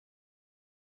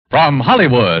From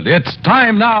Hollywood, it's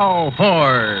time now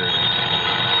for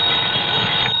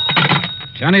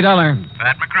Johnny Dollar.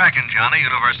 Pat McCracken, Johnny,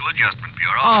 Universal Adjustment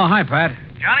Bureau. Oh, hi, Pat.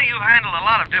 Johnny, you've handled a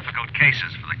lot of difficult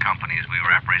cases for the companies we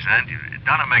represent. You've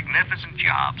done a magnificent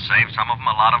job. Saved some of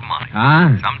them a lot of money.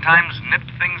 Huh? Sometimes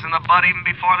nipped things in the bud even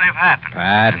before they've happened.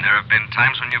 Pat. And there have been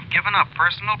times when you've given up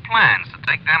personal plans to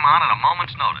take them on at a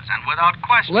moment's notice and without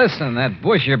question. Listen, that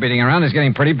bush you're beating around is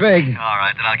getting pretty big. All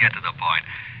right, then I'll get to the point.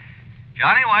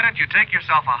 Johnny, why don't you take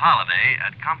yourself a holiday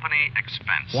at company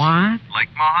expense? What? Lake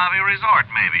Mojave Resort,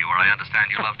 maybe, where I understand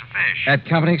you love to fish. At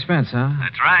company expense, huh?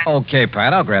 That's right. Okay,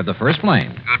 Pat, I'll grab the first plane.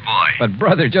 Good boy. But,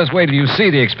 brother, just wait till you see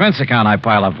the expense account I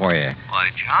pile up for you. Why,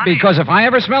 Johnny? Because if I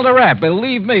ever smelled a rat,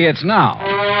 believe me, it's now.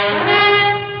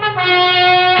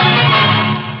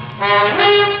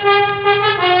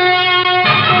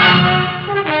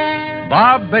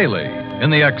 Bob Bailey in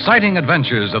the exciting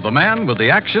adventures of the man with the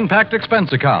action-packed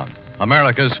expense account.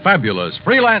 America's fabulous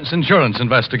freelance insurance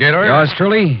investigator. Yours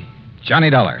truly,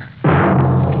 Johnny Dollar.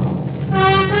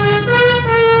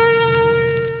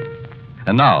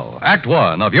 And now, Act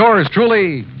One of yours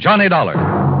truly, Johnny Dollar.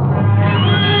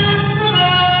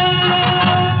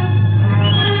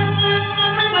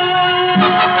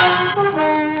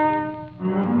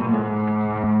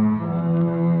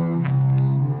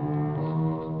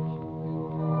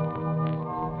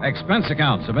 Expense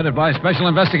account submitted by Special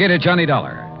Investigator Johnny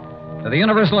Dollar to the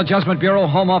Universal Adjustment Bureau,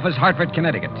 Home Office, Hartford,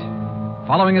 Connecticut.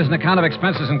 Following is an account of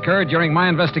expenses incurred during my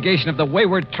investigation of the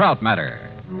Wayward Trout matter.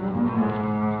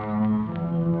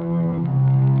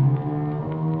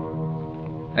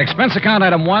 Expense account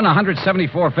item 1,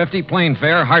 $174.50, plane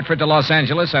fare, Hartford to Los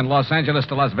Angeles and Los Angeles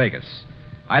to Las Vegas.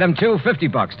 Item 2,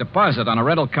 $50, deposit on a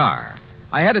rental car.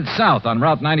 I headed south on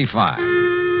Route 95.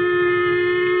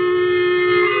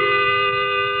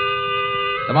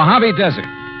 The Mojave Desert.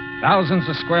 Thousands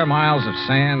of square miles of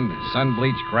sand,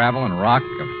 sun-bleached gravel and rock,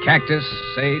 of cactus,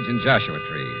 sage, and Joshua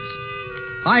trees.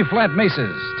 High, flat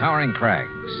mesas, towering crags.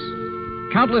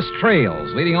 Countless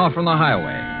trails leading off from the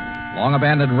highway.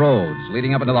 Long-abandoned roads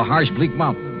leading up into the harsh, bleak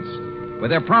mountains,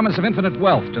 with their promise of infinite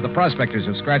wealth to the prospectors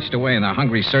who scratched away in their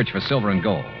hungry search for silver and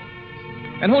gold.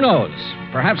 And who knows,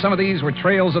 perhaps some of these were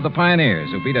trails of the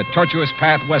pioneers who beat a tortuous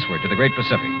path westward to the great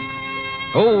Pacific,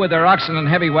 who, with their oxen and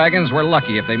heavy wagons, were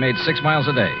lucky if they made 6 miles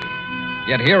a day.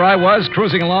 Yet here I was,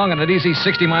 cruising along at an easy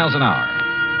 60 miles an hour.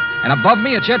 And above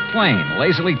me, a jet plane,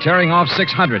 lazily tearing off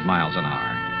 600 miles an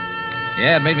hour.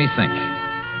 Yeah, it made me think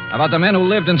about the men who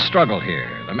lived and struggled here,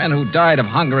 the men who died of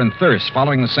hunger and thirst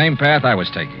following the same path I was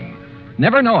taking,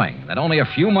 never knowing that only a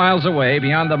few miles away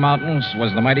beyond the mountains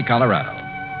was the mighty Colorado.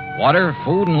 Water,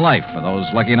 food, and life for those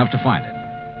lucky enough to find it.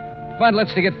 But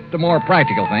let's get to more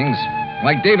practical things,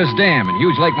 like Davis Dam and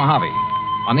huge Lake Mojave.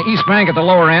 On the east bank at the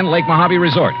lower end, Lake Mojave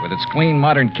Resort, with its clean,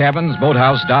 modern cabins,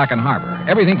 boathouse, dock, and harbor.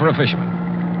 Everything for a fisherman.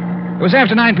 It was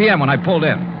after 9 p.m. when I pulled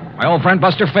in. My old friend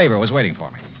Buster Faber was waiting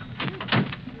for me.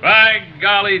 By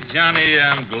golly, Johnny,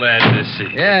 I'm glad to see you.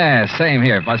 Yeah, same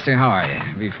here, Buster. How are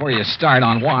you? Before you start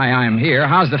on why I'm here,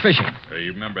 how's the fishing?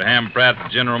 You remember Ham Pratt, the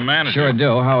general manager? Sure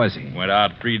do. How is he? Went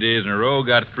out 3 days in a row,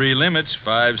 got 3 limits,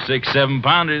 5, 6,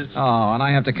 7-pounders. Oh, and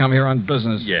I have to come here on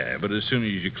business. Yeah, but as soon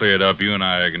as you clear it up, you and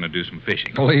I are going to do some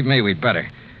fishing. Believe me, we'd better.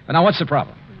 But now, what's the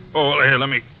problem? Oh, well, here, let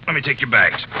me take your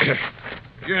bags.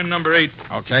 You're in number 8.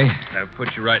 Okay. I'll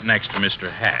put you right next to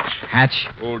Mr. Hatch. Hatch?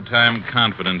 Old-time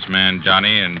confidence man,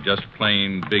 Johnny, and just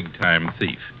plain big-time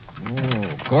thief.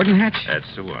 Oh, Gordon Hatch?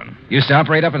 That's the one. Used to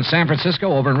operate up in San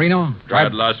Francisco, over in Reno?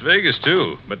 Tried Las Vegas,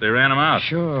 too, but they ran him out.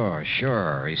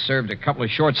 Sure. He served a couple of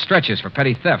short stretches for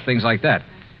petty theft, things like that.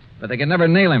 But they could never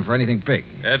nail him for anything big.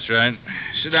 That's right.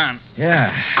 Sit down.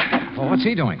 Yeah. Well, what's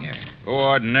he doing here? Oh,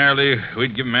 ordinarily,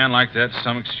 we'd give a man like that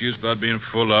some excuse about being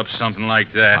full up, something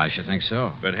like that. I should think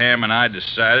so. But Ham and I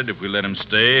decided if we let him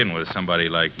stay, and with somebody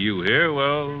like you here,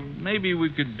 well, maybe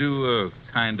we could do a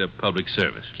kind of public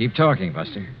service. Keep talking,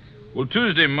 Buster. Well,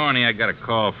 Tuesday morning, I got a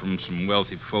call from some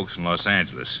wealthy folks in Los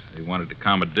Angeles. They wanted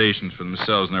accommodations for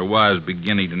themselves and their wives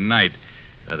beginning tonight.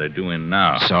 They're doing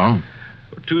now. So? Well,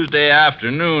 Tuesday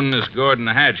afternoon, this Gordon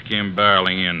Hatch came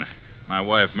barreling in. My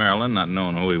wife, Marilyn, not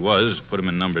knowing who he was, put him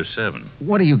in number 7.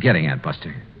 What are you getting at,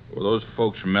 Buster? Well, those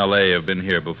folks from L.A. have been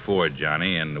here before,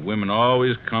 Johnny, and the women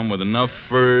always come with enough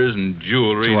furs and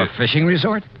jewelry To a fishing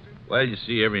resort? Well, you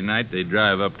see, every night they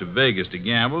drive up to Vegas to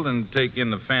gamble and take in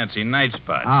the fancy night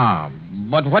spots. Ah,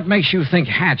 but what makes you think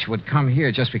Hatch would come here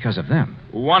just because of them?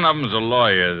 One of them's a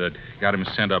lawyer that got him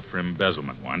sent up for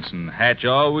embezzlement once, and Hatch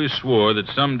always swore that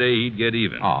someday he'd get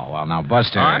even. Oh, well, now,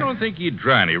 Buster... I don't think he'd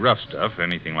try any rough stuff,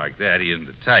 anything like that. He isn't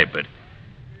the type, but...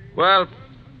 Well,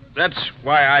 that's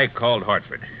why I called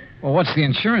Hartford. Well, what's the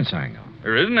insurance angle?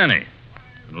 There isn't any.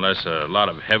 Unless a lot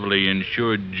of heavily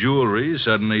insured jewelry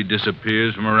suddenly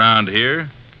disappears from around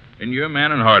here. And your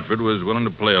man in Hartford was willing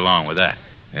to play along with that.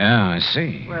 Yeah, I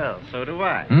see. Well, so do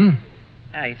I. Hmm?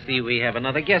 I see we have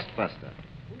another guest buster.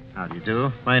 How do you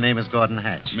do? My name is Gordon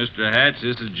Hatch. Mr. Hatch,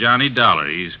 this is Johnny Dollar.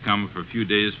 He's come for a few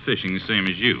days fishing, same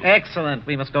as you. Excellent.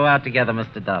 We must go out together,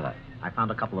 Mr. Dollar. I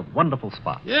found a couple of wonderful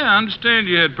spots. Yeah, I understand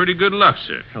you had pretty good luck,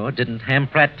 sir. Oh, didn't Ham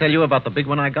Pratt tell you about the big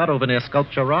one I got over near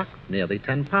Sculpture Rock? Nearly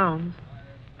 10 pounds.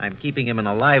 I'm keeping him in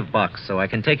a live box so I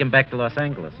can take him back to Los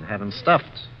Angeles and have him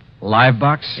stuffed. Live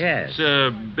box? Yes. It's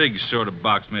a big sort of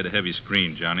box made of heavy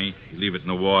screen, Johnny. You leave it in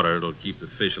the water, it'll keep the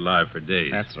fish alive for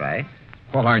days. That's right.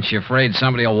 Well, aren't you afraid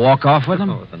somebody will walk off with them?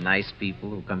 Oh, the nice people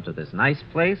who come to this nice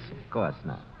place? Of course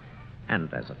not.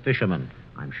 And as a fisherman,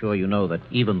 I'm sure you know that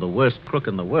even the worst crook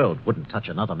in the world wouldn't touch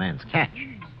another man's catch.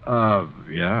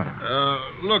 Yeah.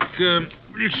 Look,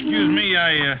 excuse me,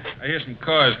 I hear some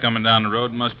cars coming down the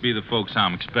road. Must be the folks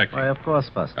I'm expecting. Why, of course,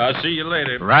 Buster. I'll see you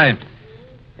later. Right.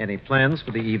 Any plans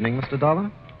for the evening, Mr.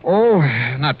 Dollar? Oh,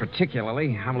 not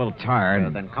particularly. I'm a little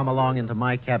tired. Then come along into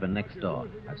my cabin next door.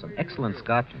 I have some excellent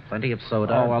scotch and plenty of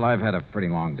soda. Oh, well, I've had a pretty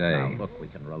long day. Now, look, we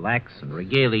can relax and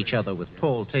regale each other with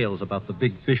tall tales about the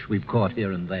big fish we've caught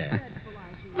here and there.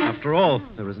 After all,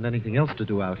 there isn't anything else to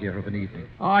do out here of an evening.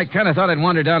 Oh, I kind of thought I'd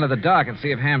wander down to the dock and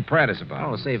see if Ham Pratt is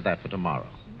about. Oh, save that for tomorrow.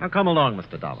 Now, come along,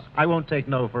 Mr. Dollar. I won't take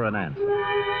no for an answer.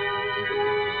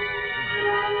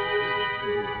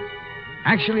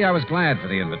 Actually, I was glad for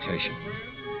the invitation.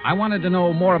 I wanted to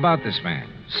know more about this man,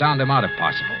 sound him out if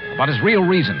possible, about his real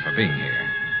reason for being here.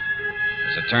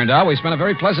 As it turned out, we spent a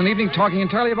very pleasant evening talking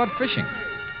entirely about fishing.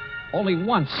 Only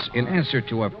once, in answer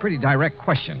to a pretty direct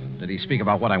question, did he speak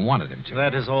about what I wanted him to.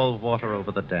 That is all water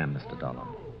over the dam, Mr. Dollar.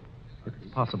 If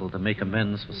it's possible to make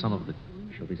amends for some of the,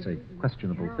 shall we say,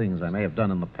 questionable things I may have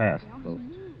done in the past, well,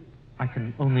 I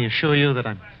can only assure you that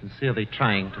I'm sincerely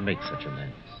trying to make such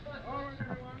amends.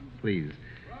 Please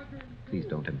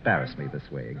don't embarrass me this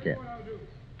way again.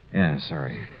 Yeah,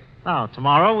 sorry. Now,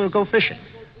 tomorrow we'll go fishing.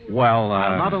 Well,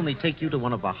 I'll not only take you to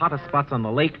one of the hottest spots on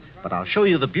the lake, but I'll show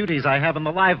you the beauties I have in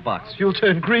the live box. You'll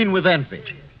turn green with envy.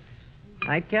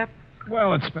 Nightcap?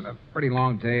 Well, it's been a pretty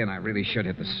long day, and I really should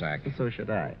hit the sack. So should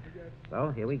I.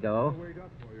 So, here we go.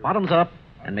 Bottoms up,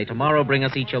 and may tomorrow bring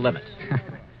us each a limit.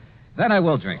 Then I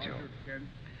will drink to him.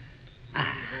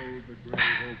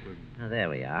 Now, there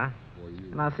we are.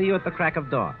 And I'll see you at the crack of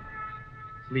dawn.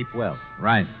 Sleep well.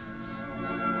 Right.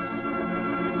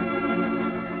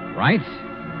 Right?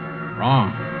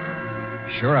 Wrong.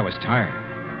 Sure, I was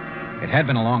tired. It had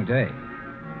been a long day.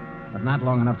 But not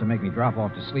long enough to make me drop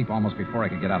off to sleep almost before I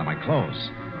could get out of my clothes.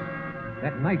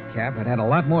 That nightcap had a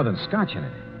lot more than scotch in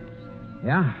it.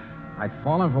 Yeah, I'd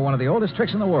fallen for one of the oldest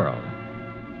tricks in the world.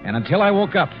 And until I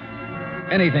woke up,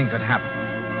 anything could happen.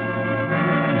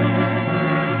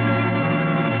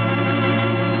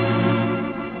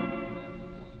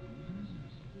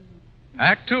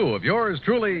 Act two of yours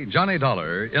truly, Johnny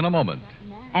Dollar, in a moment.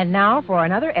 And now for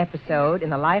another episode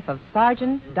in the life of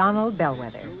Sergeant Donald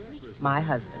Bellwether, my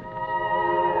husband.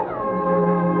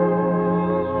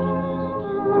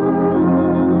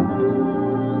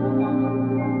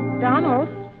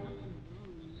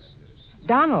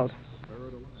 Donald.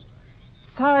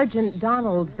 Sergeant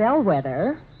Donald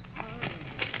Bellwether.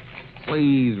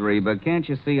 Please, Reba, can't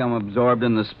you see I'm absorbed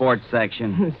in the sports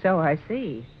section? So I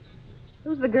see.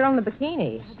 Who's the girl in the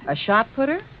bikini? A shot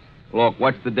putter? Look,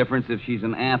 what's the difference if she's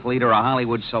an athlete or a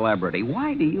Hollywood celebrity?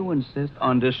 Why do you insist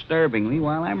on disturbing me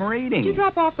while I'm reading? Did you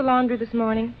drop off the laundry this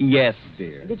morning? Yes,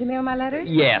 dear. Did you mail my letters?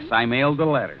 Yes, I mailed the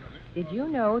letter. Did you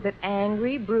know that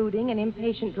angry, brooding, and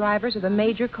impatient drivers are the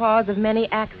major cause of many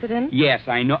accidents? Yes,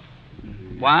 I know.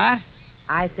 What?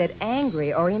 I said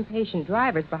angry or impatient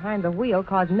drivers behind the wheel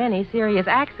cause many serious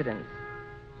accidents.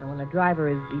 And when a driver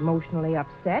is emotionally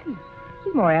upset,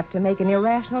 he's more apt to make an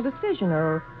irrational decision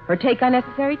or take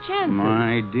unnecessary chances.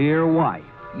 My dear wife,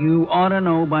 you ought to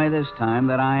know by this time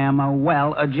that I am a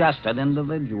well-adjusted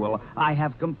individual. I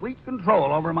have complete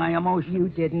control over my emotions. You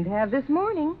didn't have this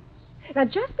morning. Now,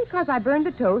 just because I burned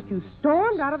the toast, you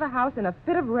stormed out of the house in a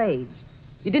fit of rage.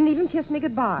 You didn't even kiss me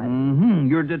goodbye. Mm-hmm.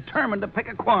 You're determined to pick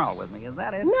a quarrel with me, is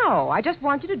that it? No, I just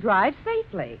want you to drive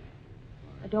safely.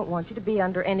 I don't want you to be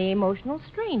under any emotional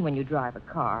strain when you drive a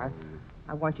car.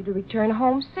 I want you to return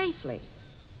home safely.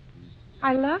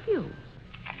 I love you.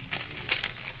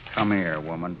 Come here,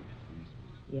 woman.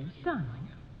 Yes, darling.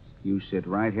 You sit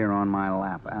right here on my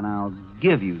lap, and I'll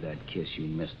give you that kiss you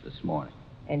missed this morning.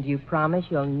 And you promise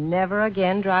you'll never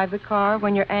again drive the car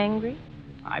when you're angry?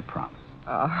 I promise.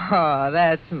 Oh,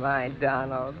 that's my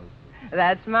Donald.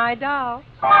 That's my doll.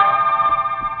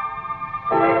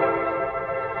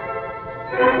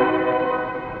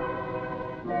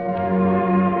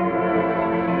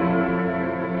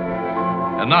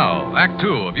 now, Act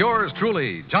Two of yours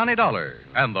truly, Johnny Dollar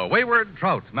and the Wayward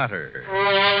Trout Matter.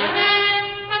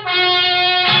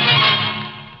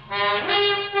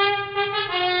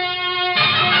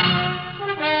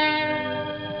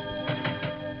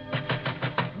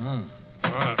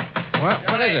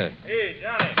 What is it? Hey,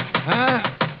 Johnny.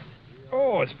 Huh?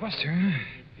 Oh, it's Buster.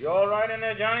 You all right in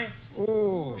there, Johnny?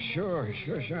 Oh, sure.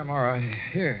 I'm all right.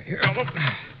 Here, look.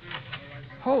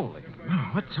 Holy,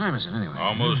 what time is it anyway?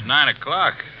 Almost 9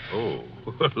 o'clock. Oh,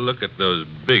 look at those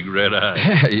big red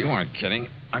eyes. You weren't kidding.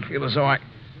 I feel as though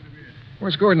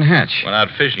Where's Gordon Hatch? Went out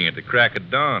fishing at the crack of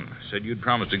dawn. Said you'd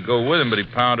promised to go with him, but he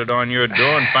pounded on your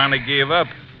door and finally gave up.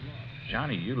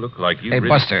 Johnny, you look like you... Hey,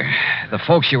 Buster, the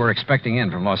folks you were expecting in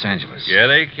from Los Angeles. Yeah,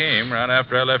 they came right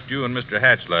after I left you and Mr.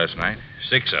 Hatch last night.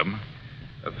 6 of them.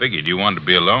 I figured you wanted to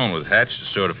be alone with Hatch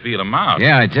to sort of feel him out.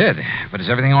 Yeah, I did. But is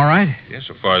everything all right? Yeah,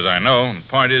 so far as I know. The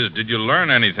point is, did you learn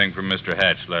anything from Mr.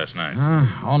 Hatch last night?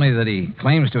 Only that he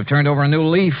claims to have turned over a new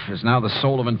leaf, is now the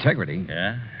soul of integrity.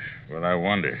 Yeah? Well, I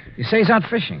wonder. You say he's out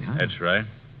fishing, huh? That's right.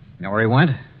 You know where he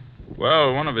went?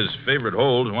 Well, one of his favorite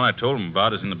holes, the one I told him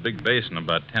about, is in the big basin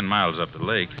about 10 miles up the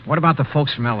lake. What about the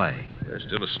folks from L.A.? They're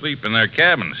still asleep in their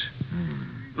cabins.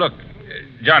 Look,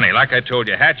 Johnny, like I told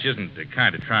you, Hatch isn't the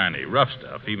kind of trying any rough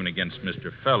stuff, even against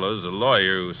Mr. Fellows, the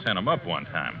lawyer who sent him up one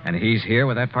time. And he's here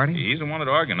with that party? He's the one that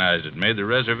organized it, made the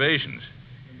reservations.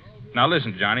 Now,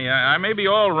 listen, Johnny, I may be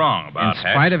all wrong about Hatch.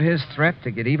 In spite of his threat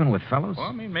to get even with Fellows? Well,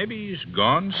 I mean, maybe he's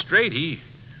gone straight. He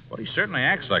certainly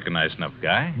acts like a nice enough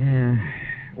guy. Yeah.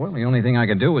 Well, the only thing I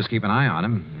can do is keep an eye on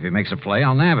him. If he makes a play,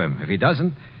 I'll nab him. If he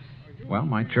doesn't, well,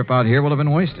 my trip out here will have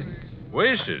been wasted.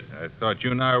 Wasted? I thought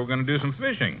you and I were going to do some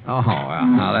fishing. Oh, well,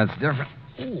 now that's different.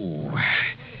 Ooh.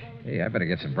 Hey, I better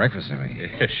get some breakfast in me.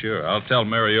 Yeah, sure. I'll tell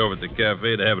Mary over at the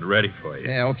cafe to have it ready for you.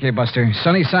 Yeah, okay, Buster.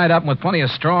 Sunny side up and with plenty of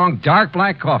strong, dark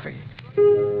black coffee.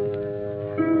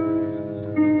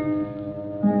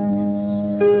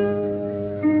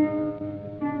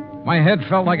 My head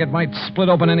felt like it might split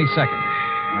open any second,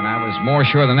 and I was more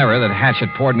sure than ever that Hatch had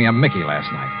poured me a Mickey last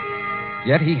night.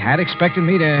 Yet he had expected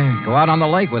me to go out on the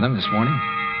lake with him this morning.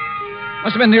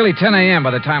 Must have been nearly 10 a.m.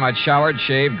 by the time I'd showered,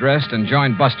 shaved, dressed, and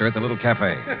joined Buster at the little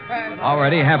cafe.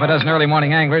 Already, half a dozen early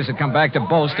morning anglers had come back to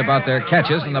boast about their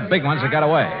catches, and the big ones had got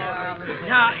away.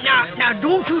 Now,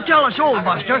 don't you tell us all,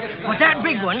 Buster, but that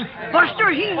big one,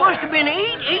 Buster, he must have been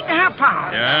 8.5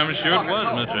 pounds. Yeah, I'm sure it was,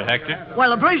 Mr. Hector.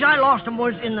 Well, the place I lost him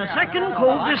was in the second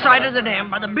cove this side of the dam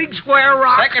by the big square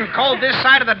rock. Second cove this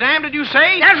side of the dam, did you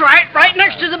say? That's right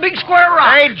next to the big square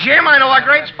rock. Hey, Jim, I know a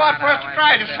great spot for us to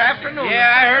try this afternoon.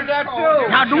 Yeah, I heard that,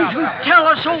 too. Now, don't you tell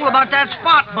us all about that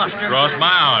spot, Buster. Cross my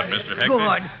heart, Mr.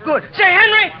 Hector. Good. Say,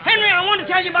 Henry, I want to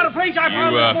tell you about a place I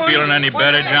found this morning. Feeling any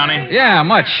better, Johnny? Yeah,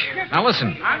 much. Now, listen.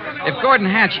 If Gordon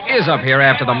Hatch is up here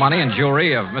after the money and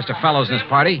jewelry of Mr. Fellows and his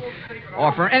party,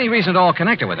 or for any reason at all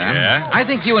connected with them, Yeah? I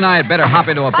think you and I had better hop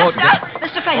into a boat and get...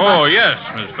 Mr. Favor. Oh, yes,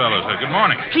 Miss Fellows. Good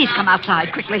morning. Please come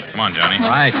outside quickly. Come on, Johnny.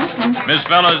 Right. Miss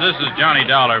Fellows, this is Johnny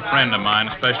Dollar, friend of mine,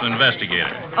 special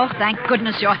investigator. Oh, thank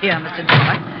goodness you're here, Mr.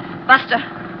 Dollar.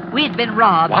 Buster, we'd been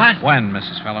robbed. What? When,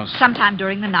 Mrs. Fellows? Sometime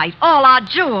during the night. All our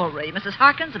jewelry, Mrs.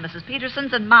 Harkins and Mrs.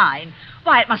 Peterson's and mine.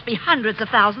 Why, it must be hundreds of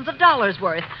thousands of dollars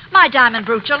worth. My diamond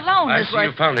brooch alone I is see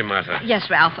worth... you found him, Martha. Yes,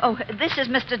 Ralph. Oh, this is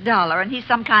Mr. Dollar, and he's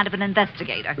some kind of an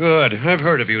investigator. Good. I've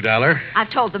heard of you, Dollar. I've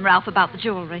told them, Ralph, about the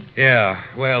jewelry. Yeah,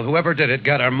 well, whoever did it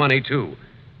got our money, too.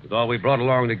 With all we brought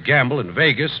along to gamble in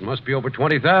Vegas, it must be over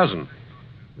 $20,000.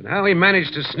 And how he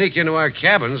managed to sneak into our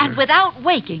cabins... And without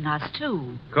waking us,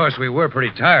 too. Of course, we were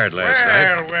pretty tired last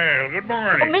night. Well, good Oh,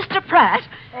 morning. Mr. Pratt.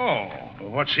 Oh,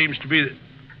 what seems to be...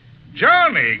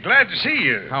 Johnny, glad to see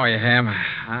you. How are you, Ham?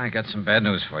 I got some bad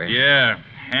news for you. Yeah,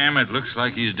 Ham, it looks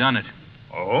like he's done it.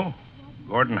 Oh?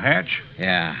 Gordon Hatch?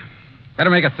 Yeah. Better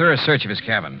make a thorough search of his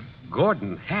cabin.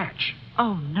 Gordon Hatch?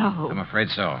 Oh, no. I'm afraid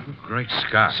so. Great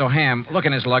Scott. So, Ham, look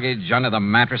in his luggage, under the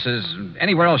mattresses,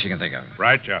 anywhere else you can think of.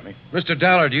 Right, Johnny. Mr.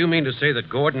 Dollar, do you mean to say that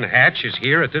Gordon Hatch is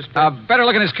here at this point? Better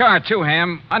look in his car, too,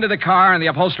 Ham. Under the car and the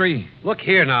upholstery. Look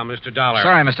here now, Mr. Dollar.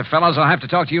 Sorry, Mr. Fellows. I'll have to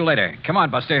talk to you later. Come on,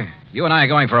 Buster. You and I are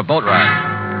going for a boat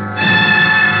ride.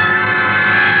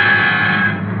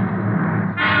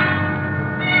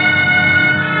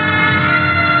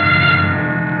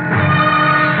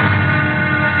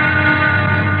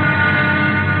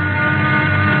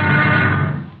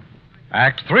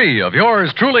 Act Three of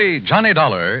yours truly, Johnny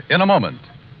Dollar, in a moment.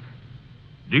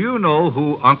 Do you know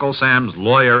who Uncle Sam's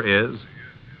lawyer is?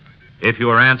 If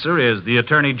your answer is the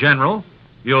Attorney General,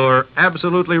 you're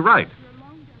absolutely right.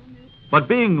 But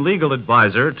being legal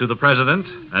advisor to the President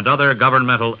and other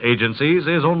governmental agencies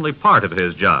is only part of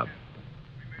his job.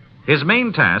 His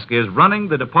main task is running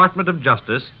the Department of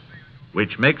Justice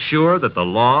which makes sure that the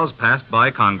laws passed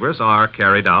by Congress are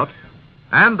carried out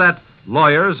and that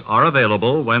lawyers are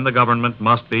available when the government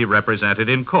must be represented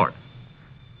in court.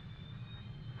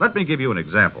 Let me give you an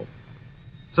example.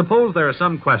 Suppose there is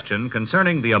some question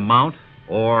concerning the amount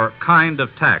or kind of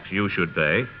tax you should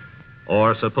pay,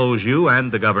 or suppose you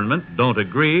and the government don't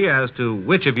agree as to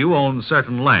which of you owns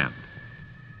certain land.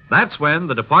 That's when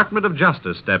the Department of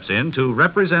Justice steps in to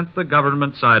represent the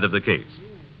government side of the case.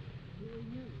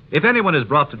 If anyone is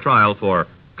brought to trial for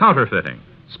counterfeiting,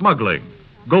 smuggling,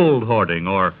 gold hoarding,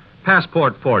 or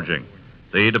passport forging,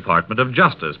 the Department of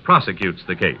Justice prosecutes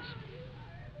the case.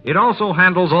 It also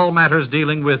handles all matters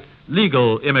dealing with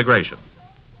legal immigration.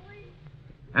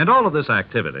 And all of this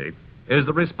activity is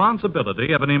the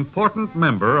responsibility of an important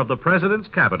member of the President's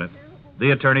Cabinet,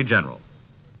 the Attorney General.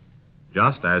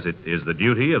 Just as it is the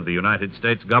duty of the United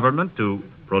States government to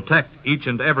protect each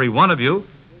and every one of you,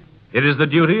 it is the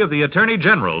duty of the Attorney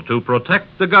General to protect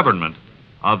the government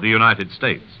of the United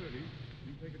States.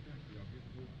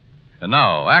 And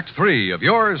now, Act 3 of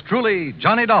yours truly,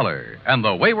 Johnny Dollar and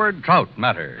the Wayward Trout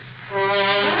matter.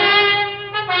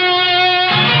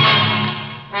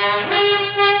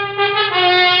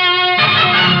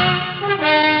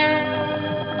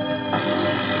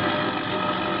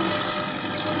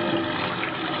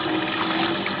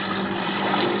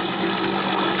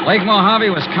 Lake Mojave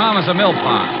was calm as a mill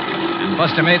pond, and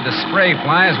Buster made the spray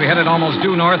fly as we headed almost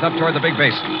due north up toward the big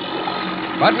basin.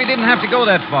 But we didn't have to go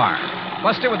that far.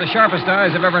 Buster, with the sharpest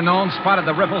eyes I've ever known, spotted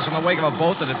the ripples from the wake of a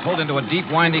boat that had pulled into a deep,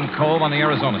 winding cove on the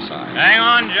Arizona side. Hang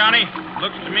on, Johnny.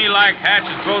 Looks to me like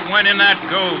Hatch's boat went in that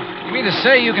cove. You mean to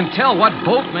say you can tell what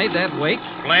boat made that wake?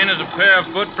 Plain as a pair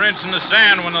of footprints in the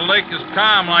sand when the lake is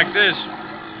calm like this.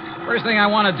 First thing I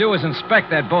want to do is inspect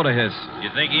that boat of his. You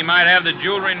think he might have the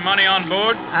jewelry and money on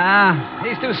board?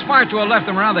 He's too smart to have left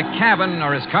them around the cabin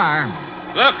or his car.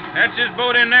 Look, that's his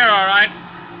boat in there, all right.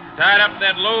 Tied up to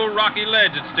that low, rocky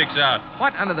ledge that sticks out.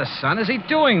 What under the sun is he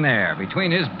doing there,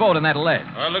 between his boat and that ledge?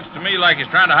 Well, it looks to me like he's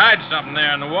trying to hide something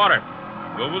there in the water.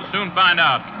 But we'll soon find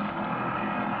out.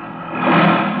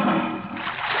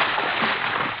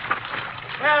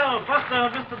 Well, Buster,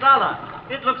 Mr. Dollar,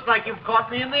 it looks like you've caught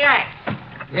me in the act.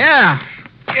 Yeah,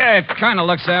 it kind of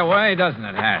looks that way, doesn't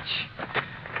it, Hatch?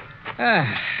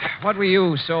 What were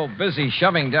you so busy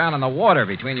shoving down in the water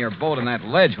between your boat and that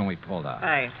ledge when we pulled out?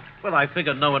 Well, I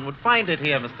figured no one would find it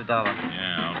here, Mr. Dollar.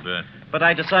 Yeah, I'll bet. But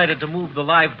I decided to move the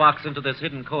live box into this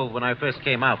hidden cove when I first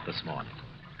came out this morning.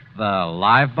 The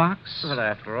live box? Well,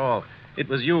 after all, it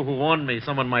was you who warned me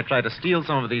someone might try to steal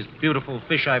some of these beautiful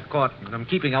fish I've caught and I'm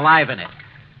keeping alive in it.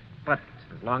 But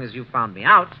as long as you found me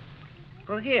out,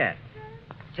 well, here,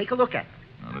 take a look at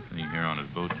them. Not a thing here on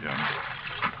his boat, Johnny.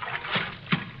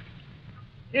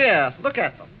 Here, look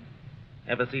at them.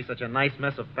 Ever see such a nice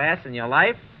mess of bass in your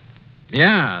life?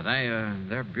 Yeah,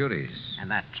 they're beauties. And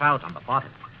that trout on the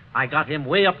bottom. I got him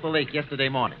way up the lake yesterday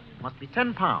morning. Must be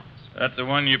 10 pounds. That's the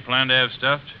one you plan to have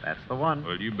stuffed? That's the one.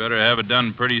 Well, you better have it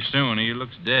done pretty soon. He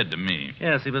looks dead to me.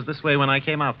 Yes, he was this way when I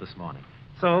came out this morning.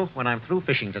 So, when I'm through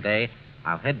fishing today,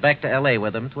 I'll head back to L.A.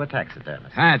 with him to a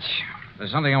taxidermist. Hatch,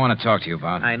 there's something I want to talk to you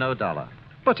about. I know, Dollar.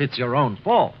 But it's your own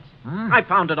fault. Huh? I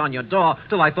pounded on your door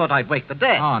till I thought I'd wake the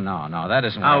dead. Oh, no, that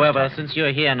isn't what However, since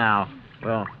you're here now,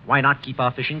 well, why not keep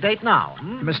our fishing date now?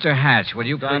 Mr. Hatch, will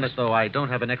you Darn please... it, though, I don't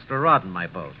have an extra rod in my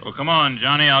boat. Well, come on,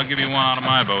 Johnny. I'll give you one out of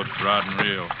my boat, rod and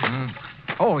reel.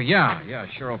 Oh, yeah,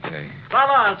 sure, okay.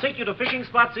 Dollar, I'll take you to fishing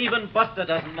spots even Buster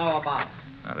doesn't know about.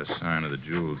 Not a sign of the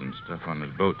jewels and stuff on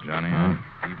his boat, Johnny. Huh?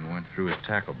 I even went through his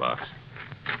tackle box.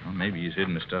 Well, maybe he's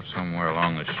hidden the stuff somewhere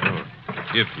along the shore.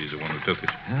 If he's the one who took it.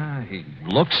 He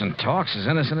looks and talks as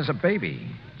innocent as a baby.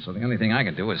 So the only thing I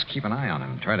can do is keep an eye on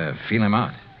him, try to feel him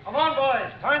out. Come on,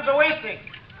 boys. Time's a wasting.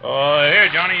 Oh, here,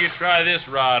 Johnny, you try this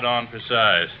rod on for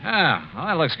size. Well,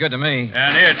 that looks good to me.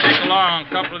 And here, take along a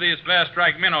couple of these fast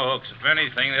strike minnow hooks. If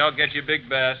anything, they'll get you big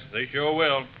bass. They sure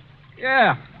will.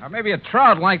 Yeah, or maybe a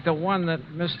trout like the one that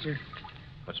Mr...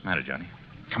 What's the matter, Johnny?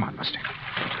 Come on, Buster.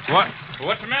 What?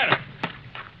 What's the matter?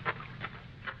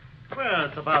 Well,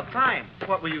 it's about time.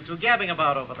 What were you two gabbing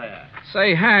about over there?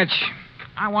 Say, Hatch,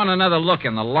 I want another look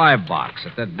in the live box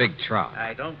at that big trout.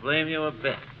 I don't blame you a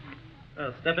bit.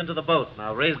 Step into the boat, and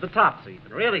I'll raise the top so you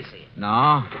can really see it. No,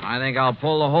 I think I'll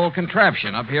pull the whole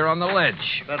contraption up here on the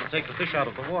ledge. That'll take the fish out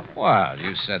of the water. Well,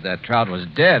 you said that trout was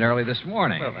dead early this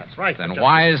morning. Well, that's right. Then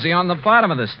why is he on the bottom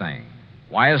of this thing?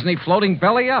 Why isn't he floating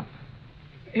belly up?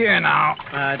 Here now.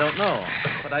 I don't know,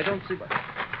 but I don't see what...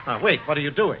 Now, wait, what are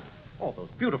you doing? Oh, those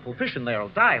beautiful fish in there will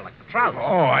die like the trout.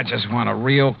 Oh, I just want a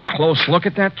real close look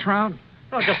at that trout.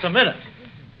 Oh, just a minute.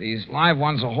 These live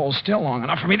ones will hold still long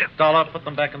enough for me to... Dollar, put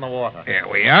them back in the water. Here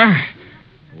we are.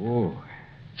 Ooh,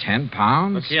 10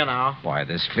 pounds? Look here now. Why,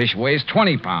 this fish weighs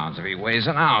 20 pounds if he weighs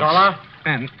an ounce. Dollar?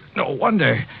 And no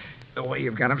wonder the way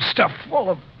you've got him stuffed full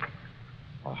of...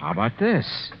 Oh, how about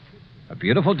this? A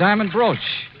beautiful diamond brooch.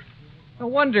 No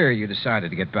wonder you decided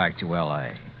to get back to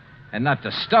L.A. And not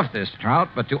to stuff this trout,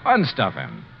 but to unstuff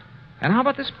him. And how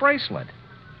about this bracelet?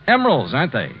 Emeralds,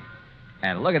 aren't they?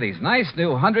 And look at these nice new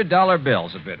 $100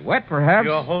 bills. A bit wet, perhaps?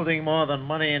 You're holding more than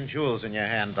money and jewels in your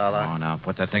hand, Dollar. Oh, now,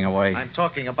 put that thing away. I'm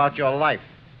talking about your life.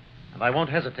 And I won't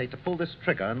hesitate to pull this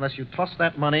trigger unless you toss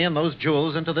that money and those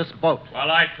jewels into this boat.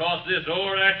 While I toss this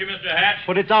over at you, Mr. Hatch?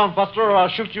 Put it down, Buster, or I'll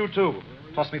shoot you, too.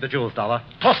 Toss me the jewels, Dollar.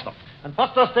 Toss them. And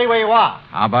Buster, stay where you are.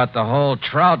 How about the whole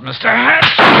trout, Mr.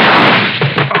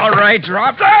 Hatch? All right,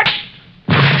 drop that.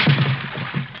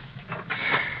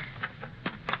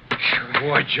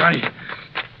 Boy, Johnny.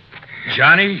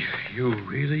 Johnny, you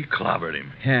really clobbered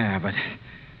him. Yeah, but...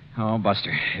 Oh,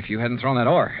 Buster, if you hadn't thrown that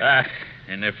oar...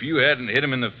 And if you hadn't hit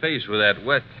him in the face with that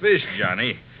wet fish,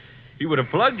 Johnny, he would have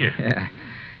plugged you.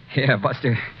 Yeah,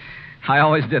 Buster. I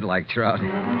always did like trout.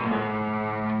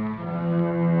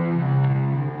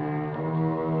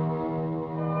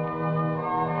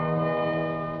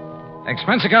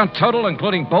 Expense account total,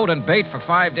 including boat and bait for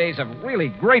 5 days of really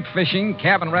great fishing,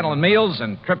 cabin rental and meals,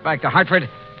 and trip back to Hartford,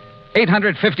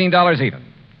 $815 even.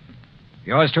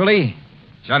 Yours truly,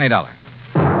 Johnny Dollar.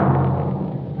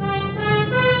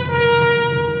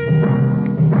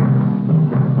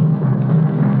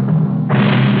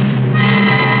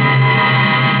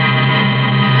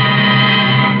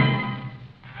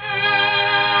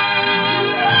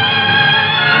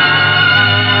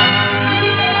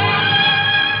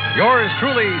 Yours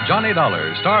truly, Johnny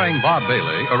Dollar, starring Bob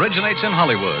Bailey, originates in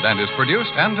Hollywood and is produced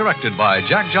and directed by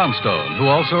Jack Johnstone, who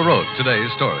also wrote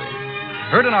today's story.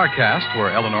 Heard in our cast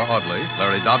were Eleanor Audley,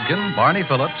 Larry Dobkin, Barney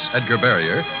Phillips, Edgar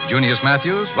Barrier, Junius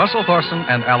Matthews, Russell Thorson,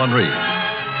 and Alan Reed.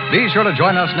 Be sure to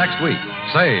join us next week,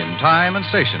 same time and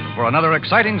station, for another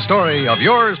exciting story of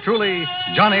yours truly,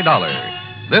 Johnny Dollar.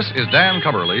 This is Dan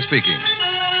Cubberly speaking.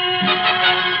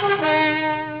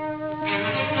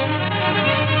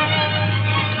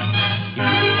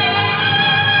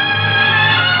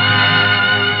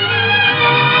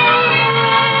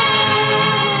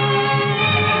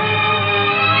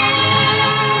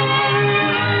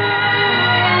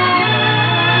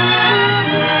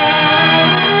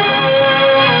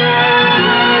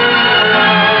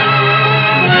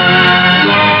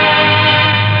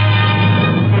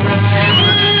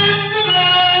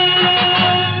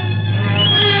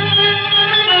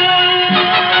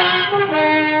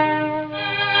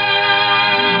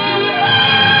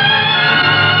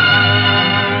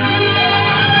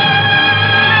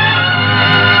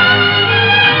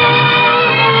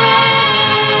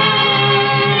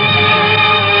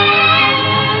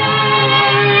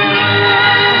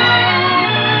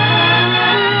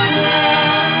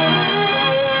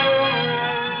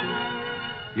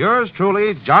 Yours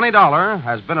truly, Johnny Dollar,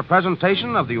 has been a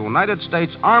presentation of the United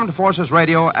States Armed Forces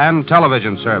Radio and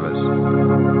Television Service.